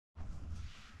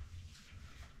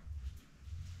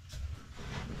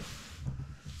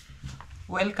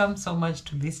Welcome so much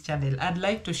to this channel. I'd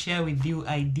like to share with you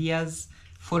ideas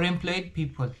for employed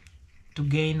people to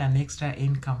gain an extra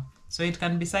income. So it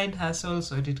can be side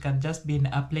hustles, or it can just be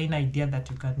a plain idea that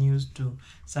you can use to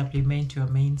supplement your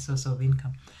main source of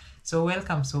income. So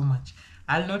welcome so much.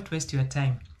 I'll not waste your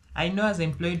time. I know as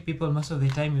employed people, most of the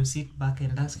time you sit back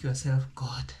and ask yourself,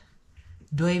 God,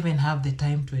 do I even have the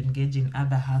time to engage in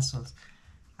other hustles?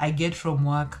 I get from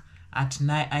work at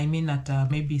night,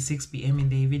 maybe 6 p.m. in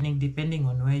the evening, depending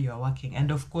on where you are working.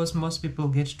 And of course, most people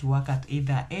get to work at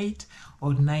either 8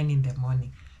 or 9 in the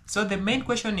morning. So the main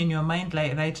question in your mind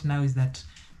right now is that,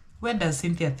 where does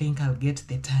Cynthia think I'll get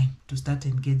the time to start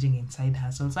engaging in side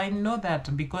hustles? I know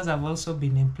that because I've also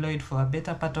been employed for a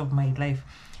better part of my life,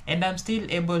 and I'm still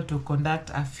able to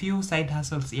conduct a few side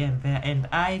hustles here and there, and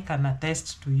I can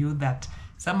attest to you that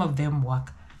some of them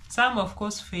work. Some, of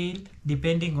course, fail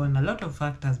depending on a lot of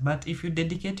factors, but if you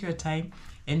dedicate your time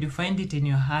and you find it in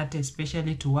your heart,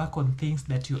 especially to work on things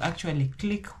that you actually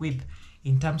click with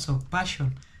in terms of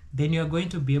passion, then you're going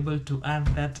to be able to earn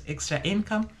that extra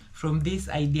income from these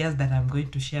ideas that I'm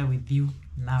going to share with you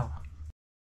now.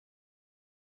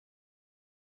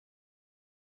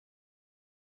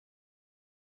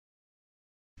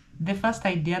 The first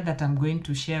idea that I'm going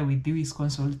to share with you is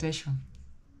consultation.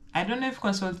 I don't know if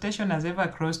consultation has ever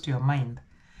crossed your mind.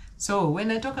 So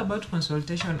when I talk about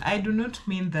consultation, I do not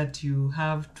mean that you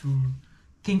have to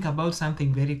think about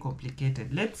something very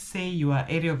complicated. Let's say your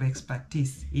area of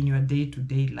expertise in your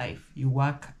day-to-day life, you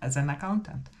work as an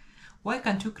accountant. Why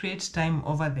can't you create time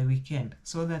over the weekend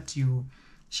so that you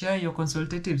share your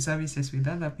consultative services with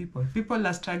other people? People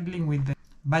are struggling with the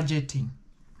budgeting.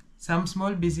 Some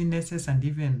small businesses and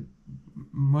even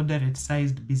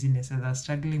moderate-sized businesses are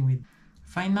struggling with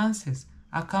finances,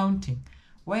 accounting.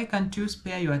 Why can't you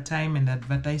spare your time and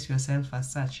advertise yourself as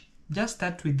such? Just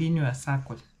start within your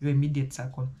circle, your immediate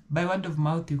circle. By word of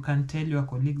mouth, you can tell your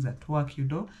colleagues at work,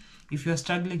 if you're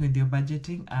struggling with your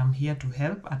budgeting, I'm here to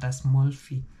help at a small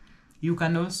fee. You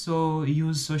can also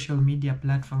use social media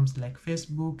platforms like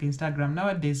Facebook, Instagram.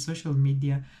 Nowadays, social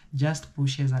media just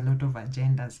pushes a lot of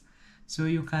agendas. So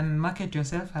you can market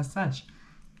yourself as such.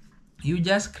 You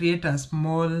just create a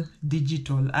small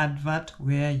digital advert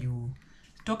where you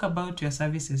talk about your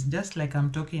services, just like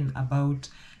I'm talking about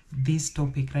this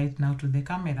topic right now to the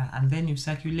camera, and then you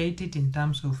circulate it in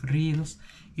terms of reels.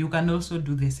 You can also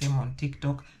do the same on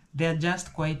TikTok. There are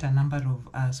just quite a number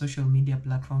of social media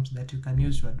platforms that you can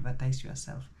use to advertise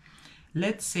yourself.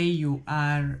 Let's say you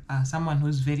are someone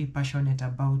who's very passionate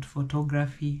about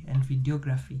photography and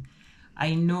videography.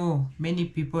 I know many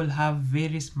people have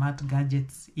very smart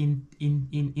gadgets in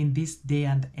this day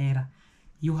and era.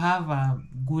 You have a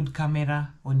good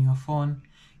camera on your phone.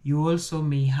 You also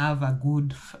may have a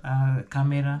good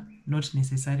camera, not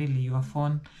necessarily your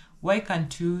phone. Why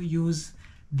can't you use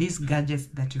these gadgets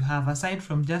that you have, aside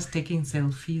from just taking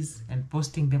selfies and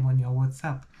posting them on your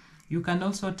WhatsApp? You can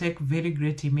also take very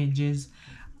great images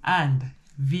and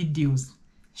videos,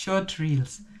 short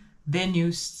reels. Then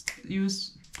you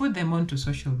put them onto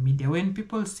social media. When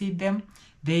people see them,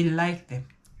 they like them.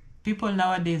 People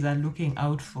nowadays are looking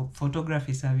out for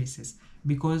photography services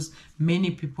because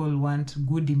many people want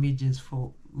good images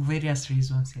for various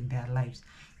reasons in their lives.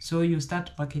 So you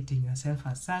start marketing yourself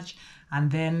as such, and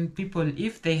then people,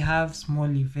 if they have small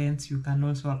events, you can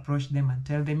also approach them and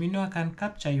tell them, I can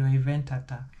capture your event at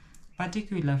a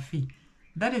particular fee.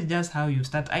 That is just how you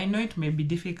start. I know it may be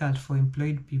difficult for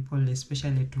employed people,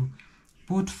 especially to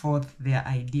put forth their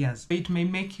ideas. It may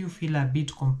make you feel a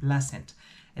bit complacent,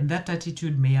 and that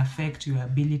attitude may affect your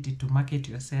ability to market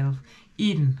yourself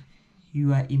in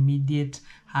your immediate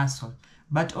hustle.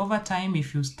 But over time,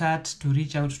 if you start to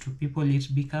reach out to people,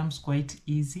 it becomes quite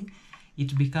easy.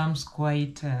 It becomes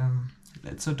quite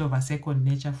sort of a second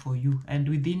nature for you. And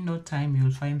within no time,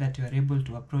 you'll find that you are able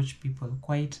to approach people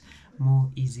quite more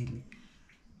easily.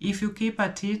 If you keep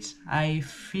at it, I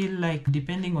feel like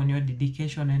depending on your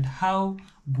dedication and how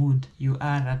good you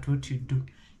are at what you do,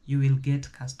 you will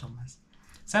get customers.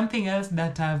 Something else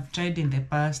that I've tried in the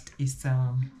past is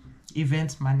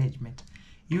events management.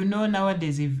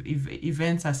 Nowadays, if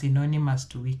events are synonymous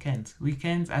to weekends,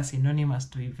 weekends are synonymous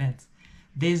to events.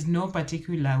 There's no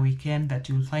particular weekend that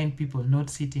you'll find people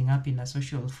not sitting up in a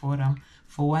social forum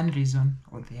for one reason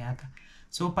or the other.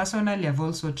 So personally, I've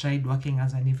also tried working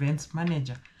as an events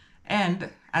manager. And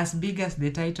as big as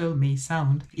the title may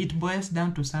sound, it boils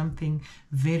down to something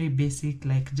very basic,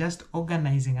 like just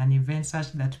organizing an event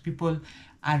such that people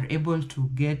are able to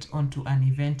get onto an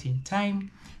event in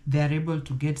time. They are able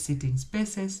to get sitting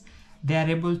spaces, They are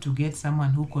able to get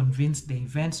someone who convenes the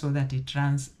event so that it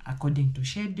runs according to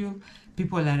schedule.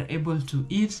 People are able to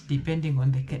eat depending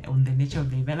on the nature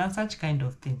of the event and such kind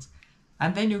of things.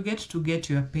 And then you get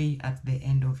your pay at the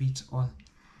end of it all.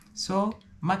 So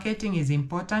marketing is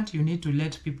important. You need to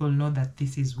let people know that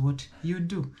this is what you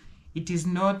do. It is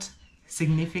not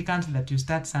significant that you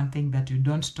start something that you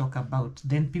don't talk about.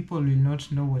 Then people will not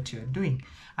know what you're doing.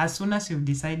 As soon as you've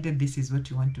decided this is what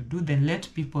you want to do, then let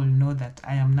people know that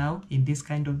I am now in this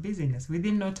kind of business.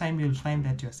 Within no time, you'll find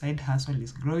that your side hustle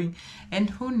is growing. And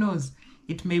who knows,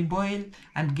 it may boil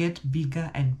and get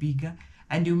bigger and bigger.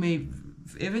 And you may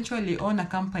eventually own a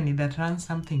company that runs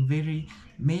something very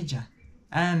major.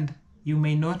 And you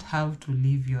may not have to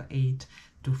leave your 8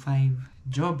 to 5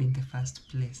 job in the first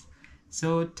place.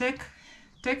 So take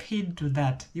heed to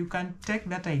that. You can take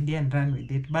that idea and run with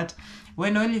it. But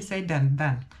when all is said and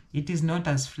done, it is not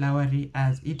as flowery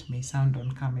as it may sound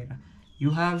on camera. You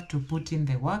have to put in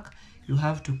the work, you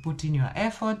have to put in your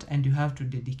effort, and you have to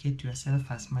dedicate yourself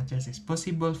as much as is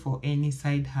possible for any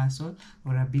side hustle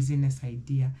or a business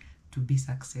idea to be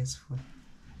successful.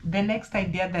 The next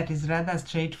idea that is rather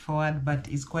straightforward but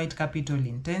is quite capital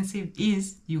intensive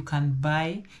is you can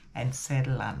buy and sell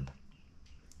land.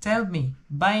 Tell me,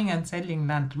 buying and selling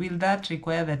land, will that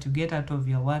require that you get out of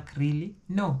your work really?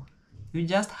 No, you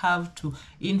just have to.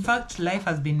 In fact, life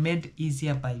has been made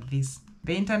easier by this.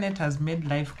 The internet has made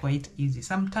life quite easy.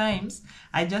 Sometimes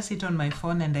I just sit on my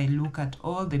phone and I look at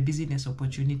all the business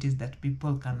opportunities that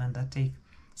people can undertake.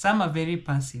 Some are very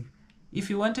passive. If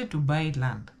you wanted to buy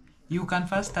land, you can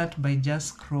first start by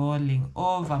just scrolling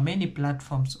over many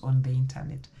platforms on the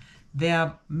internet. There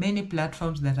are many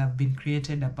platforms that have been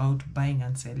created about buying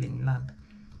and selling land.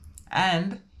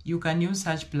 And you can use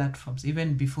such platforms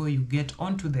even before you get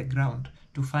onto the ground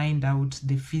to find out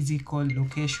the physical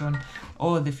location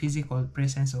or the physical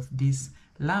presence of this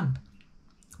land.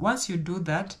 Once you do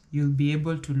that, you'll be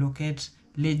able to locate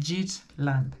legit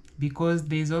land, because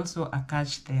there's also a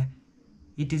catch there.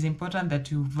 It is important that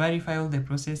you verify all the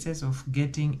processes of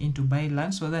getting into buy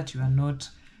land so that you are not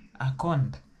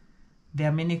conned. There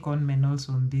are many con men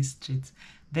also on these streets.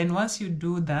 Then once you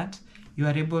do that, you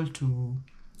are able to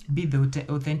be the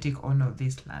authentic owner of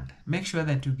this land. Make sure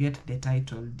that you get the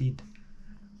title deed.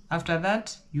 After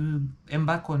that, you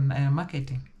embark on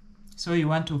marketing. So you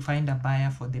want to find a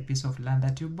buyer for the piece of land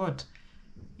that you bought.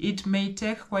 It may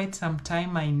take quite some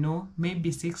time, I know,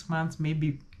 maybe 6 months,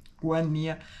 maybe 1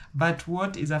 year. But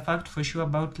what is a fact for sure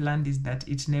about land is that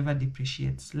it never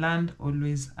depreciates. Land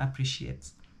always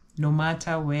appreciates, no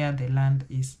matter where the land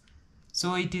is.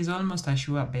 So it is almost a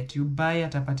sure bet. You buy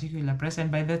at a particular price,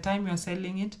 and by the time you're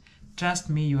selling it, trust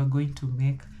me, you are going to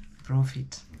make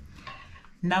profit.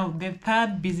 Now, the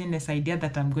third business idea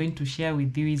that I'm going to share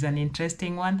with you is an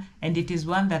interesting one, and it is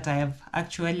one that I have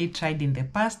actually tried in the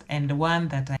past and one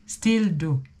that I still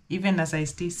do. Even as I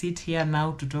still sit here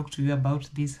now to talk to you about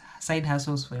these side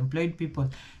hustles for employed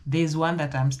people, there's one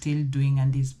that I'm still doing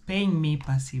and is paying me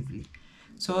passively.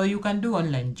 So you can do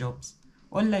online jobs.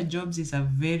 Online jobs is a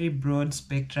very broad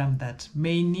spectrum that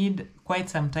may need quite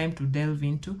some time to delve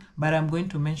into, but I'm going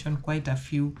to mention quite a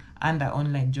few under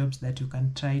online jobs that you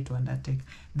can try to undertake.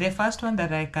 The first one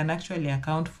that I can actually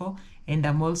account for, and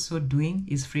I'm also doing,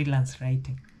 is freelance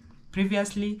writing.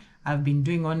 Previously, I've been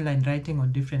doing online writing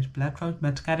on different platforms,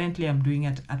 but currently I'm doing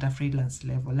it at a freelance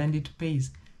level, and it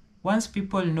pays. Once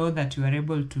people know that you are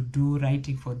able to do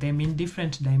writing for them in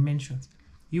different dimensions,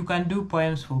 you can do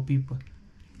poems for people.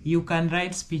 You can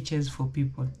write speeches for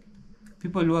people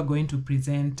who are going to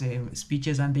present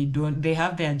speeches, and they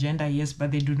have the agenda, yes,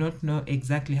 but they do not know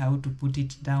exactly how to put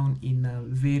it down in a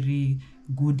very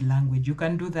good language. You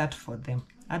can do that for them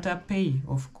at a pay,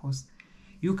 of course.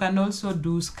 You can also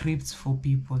do scripts for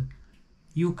people.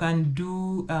 You can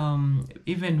do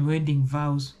even wedding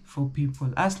vows for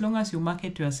people. As long as you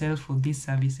market yourself for these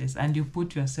services and you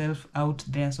put yourself out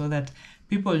there so that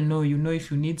people know,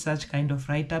 if you need such kind of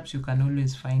write-ups, you can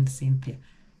always find Cynthia.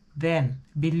 Then,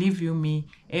 believe you me,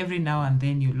 every now and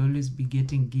then you'll always be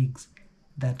getting gigs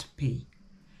that pay.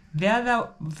 The other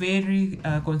very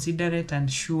considerate and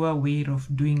sure way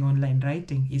of doing online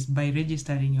writing is by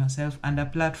registering yourself under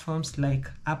platforms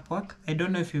like Upwork. I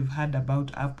don't know if you've heard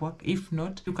about Upwork. If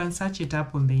not, you can search it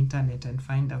up on the internet and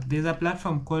find out. There's a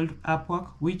platform called Upwork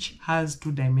which has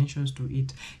 2 dimensions to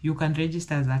it. You can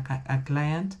register as a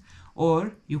client,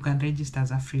 or you can register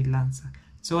as a freelancer.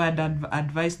 So I'd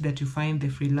advise that you find the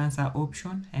freelancer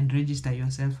option and register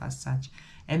yourself as such.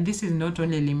 And this is not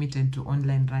only limited to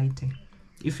online writing.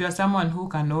 If you're someone who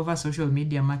can offer social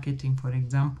media marketing, for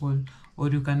example, or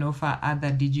you can offer other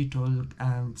digital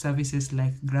services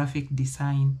like graphic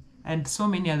design, and so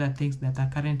many other things that are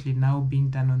currently now being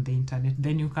done on the internet.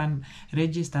 Then you can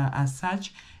register as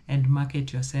such and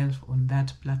market yourself on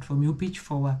that platform. You pitch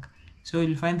for work. So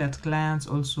you'll find that clients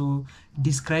also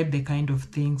describe the kind of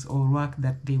things or work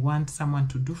that they want someone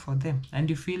to do for them. And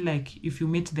you feel like if you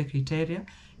meet the criteria,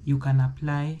 you can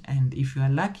apply. And if you are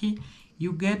lucky,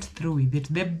 you get through with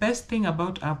it. The best thing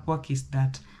about Upwork is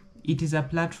that it is a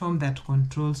platform that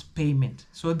controls payment.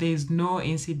 So there is no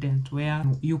incident where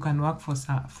you can work for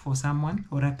someone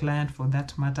or a client for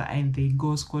that matter and they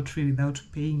go scot-free without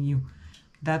paying you.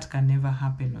 That can never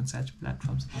happen on such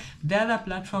platforms. The other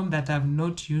platform that I've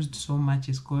not used so much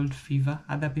is called Fiverr.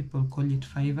 Other people call it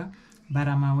Fiverr, but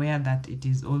I'm aware that it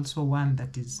is also one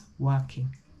that is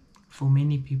working for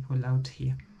many people out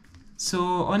here. So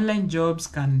online jobs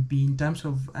can be in terms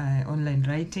of online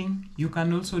writing. You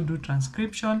can also do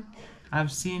transcription.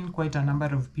 I've seen quite a number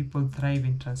of people thrive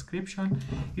in transcription.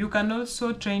 You can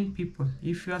also train people.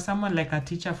 If you are someone like a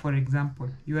teacher, for example,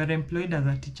 you are employed as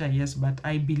a teacher, yes, but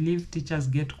I believe teachers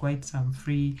get quite some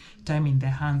free time in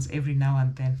their hands every now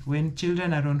and then. When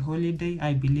children are on holiday,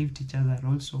 I believe teachers are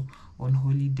also on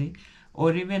holiday.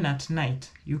 Or even at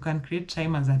night, you can create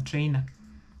time as a trainer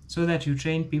so that you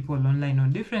train people online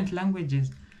on different languages.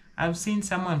 I've seen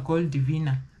someone called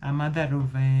Divina, a mother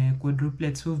of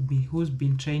quadruplets who's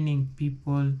been training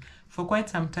people for quite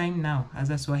some time now as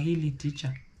a Swahili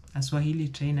teacher, a Swahili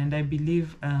trainer. And I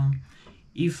believe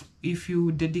if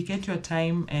you dedicate your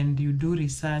time and you do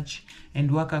research and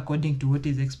work according to what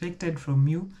is expected from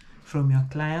you, from your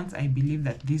clients, I believe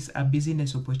that these are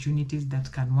business opportunities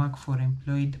that can work for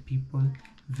employed people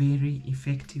very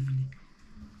effectively.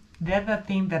 The other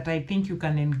thing that I think you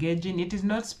can engage in, it is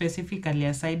not specifically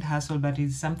a side hustle, but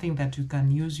it's something that you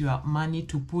can use your money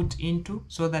to put into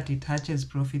so that it hatches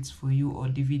profits for you or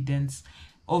dividends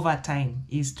over time,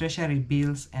 is treasury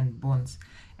bills and bonds.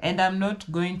 And I'm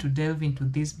not going to delve into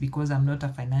this because I'm not a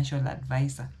financial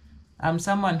advisor. I'm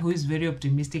someone who is very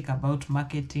optimistic about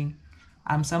marketing.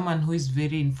 I'm someone who is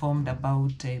very informed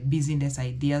about business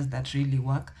ideas that really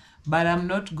work, but I'm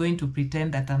not going to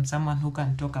pretend that I'm someone who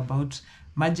can talk about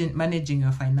managing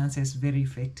your finances very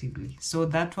effectively. So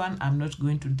that one, I'm not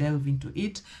going to delve into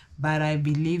it, but I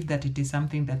believe that it is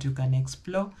something that you can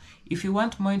explore. If you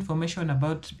want more information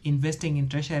about investing in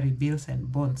treasury bills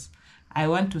and bonds, I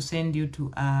want to send you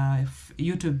to a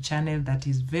YouTube channel that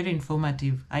is very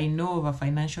informative. I know of a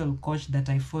financial coach that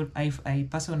I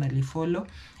personally follow,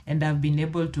 and I've been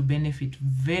able to benefit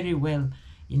very well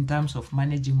in terms of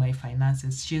managing my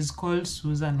finances. She's called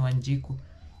Susan Wanjiku.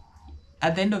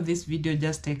 At the end of this video,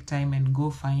 just take time and go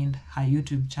find her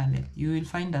YouTube channel. You will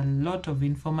find a lot of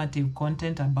informative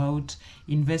content about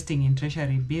investing in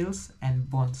treasury bills and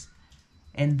bonds.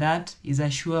 And that is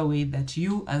a sure way that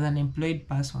you as an employed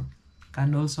person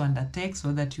can also undertake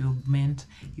so that you augment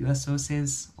your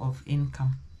sources of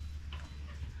income.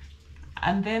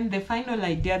 And then the final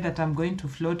idea that I'm going to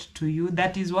float to you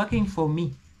that is working for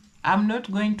me. I'm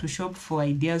not going to shop for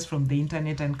ideas from the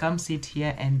internet and come sit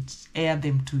here and air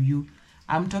them to you.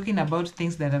 I'm talking about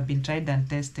things that have been tried and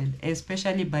tested,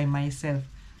 especially by myself.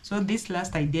 So this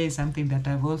last idea is something that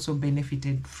I've also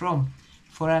benefited from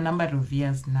for a number of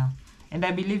years now. And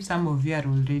I believe some of you are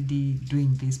already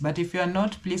doing this. But if you are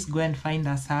not, please go and find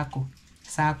a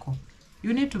SACCO.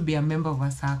 You need to be a member of a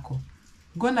SACCO.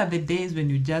 Gone are the days when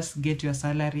you just get your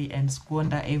salary and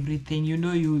squander everything. You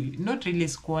know, you not really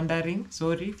squandering,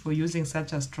 sorry for using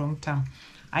such a strong term.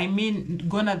 I mean,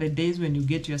 gone are the days when you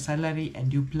get your salary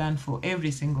and you plan for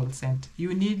every single cent.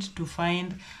 You need to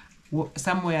find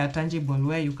somewhere tangible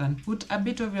where you can put a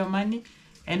bit of your money.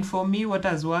 And for me, what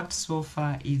has worked so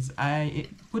far is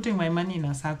putting my money in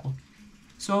a SACCO.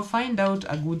 So find out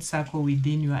a good SACCO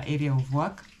within your area of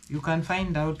work. You can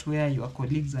find out where your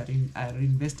colleagues are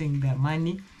investing their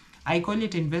money. I call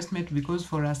it investment because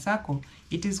for a SACCO,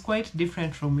 it is quite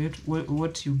different from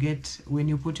what you get when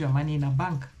you put your money in a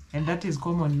bank. And that is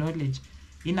common knowledge.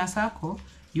 In a SACCO,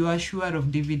 you are sure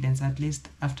of dividends at least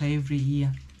after every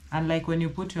year. Unlike when you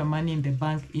put your money in the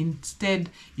bank, instead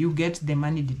you get the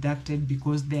money deducted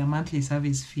because there are monthly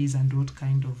service fees and what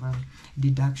kind of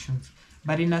deductions.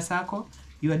 But in a SACCO,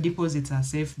 your deposits are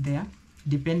safe there,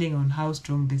 depending on how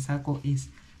strong the SACCO is.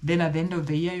 Then at the end of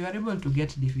the year, you are able to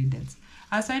get dividends.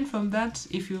 Aside from that,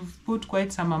 if you've put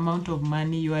quite some amount of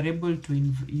money, you are able to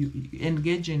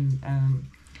engage in,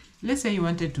 let's say you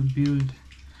wanted to build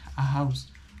a house,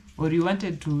 or you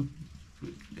wanted to,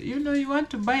 you want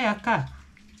to buy a car.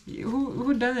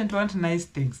 Who doesn't want nice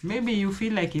things? Maybe you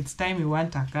feel like it's time you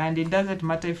want a car, and it doesn't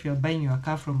matter if you're buying your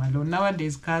car from a loan.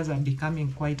 Nowadays, cars are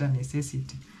becoming quite a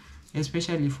necessity,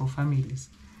 especially for families.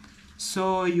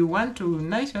 So you want to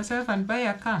nice yourself and buy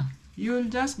a car. you'll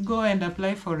just go and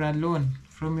apply for a loan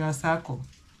from your circle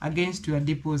against your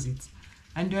deposits,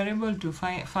 and you're able to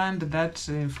fund that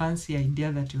fancy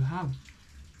idea that you have.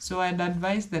 So I'd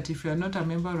advise that if you're not a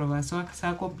member of a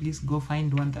circle, please go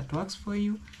find one that works for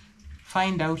you.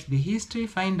 Find out the history,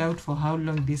 find out for how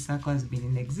long this circle has been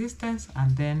in existence,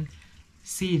 and then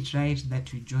see it right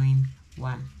that you join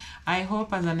one. I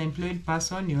hope as an employed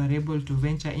person you are able to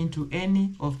venture into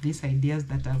any of these ideas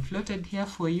that I've floated here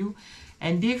for you.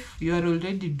 And if you are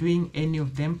already doing any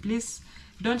of them, please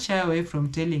don't shy away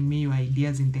from telling me your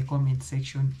ideas in the comment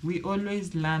section. We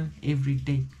always learn every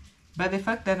day. But the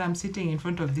fact that I'm sitting in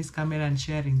front of this camera and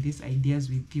sharing these ideas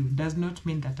with you does not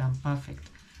mean that I'm perfect.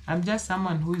 I'm just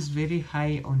someone who is very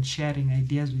high on sharing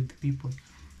ideas with people.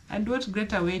 And what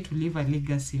greater way to leave a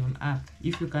legacy on earth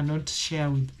if you cannot share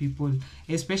with people,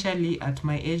 especially at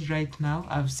my age right now.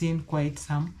 I've seen quite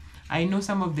some. I know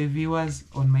some of the viewers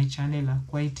on my channel are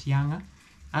quite younger.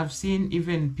 I've seen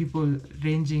even people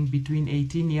ranging between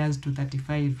 18 years to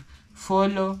 35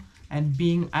 follow and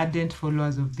being ardent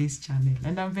followers of this channel,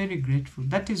 and I'm very grateful.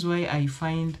 That is why I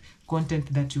find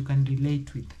content that you can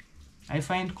relate with. I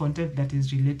find content that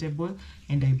is relatable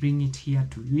and I bring it here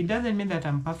to you. It doesn't mean that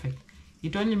I'm perfect.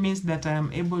 It only means that I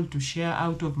am able to share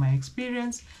out of my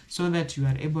experience so that you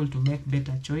are able to make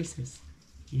better choices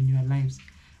in your lives.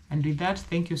 And with that,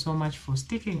 thank you so much for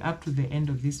sticking up to the end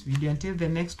of this video. Until the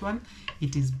next one,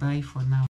 it is bye for now.